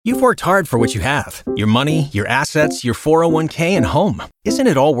You've worked hard for what you have. Your money, your assets, your 401k, and home. Isn't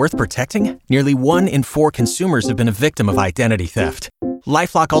it all worth protecting? Nearly 1 in 4 consumers have been a victim of identity theft.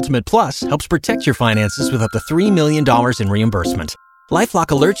 LifeLock Ultimate Plus helps protect your finances with up to $3 million in reimbursement. LifeLock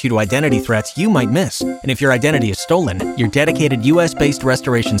alerts you to identity threats you might miss. And if your identity is stolen, your dedicated U.S.-based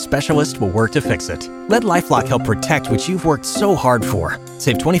restoration specialist will work to fix it. Let LifeLock help protect what you've worked so hard for.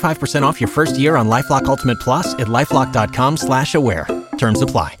 Save 25% off your first year on LifeLock Ultimate Plus at LifeLock.com/aware. Terms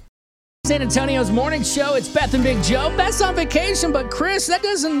apply. San Antonio's morning show. It's Beth and Big Joe. Beth's on vacation, but Chris, that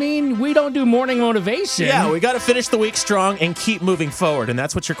doesn't mean we don't do morning motivation. Yeah, we got to finish the week strong and keep moving forward, and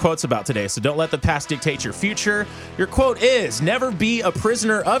that's what your quote's about today. So don't let the past dictate your future. Your quote is, never be a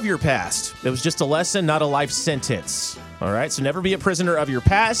prisoner of your past. It was just a lesson, not a life sentence. All right, so never be a prisoner of your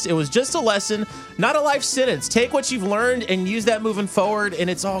past. It was just a lesson, not a life sentence. Take what you've learned and use that moving forward, and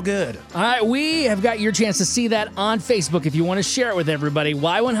it's all good. All right, we have got your chance to see that on Facebook if you want to share it with everybody.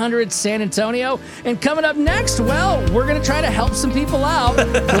 Y100 San Antonio. And coming up next, well, we're going to try to help some people out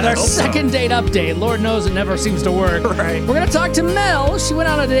with our second date update. Lord knows it never seems to work. Right. We're going to talk to Mel. She went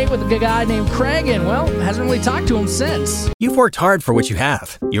on a date with a guy named Craig and, well, hasn't really talked to him since. You've worked hard for what you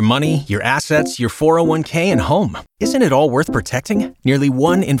have. Your money, your assets, your 401k, and home. Isn't it all worth protecting? Nearly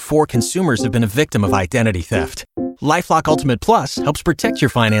 1 in 4 consumers have been a victim of identity theft. LifeLock Ultimate Plus helps protect your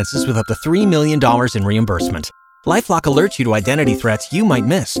finances with up to $3 million in reimbursement. LifeLock alerts you to identity threats you might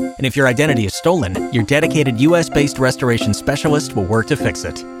miss. And if your identity is stolen, your dedicated U.S.-based restoration specialist will work to fix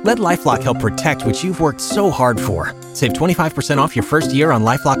it. Let LifeLock help protect what you've worked so hard for. Save 25% off your first year on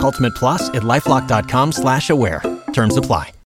LifeLock Ultimate Plus at LifeLock.com/aware. Terms apply.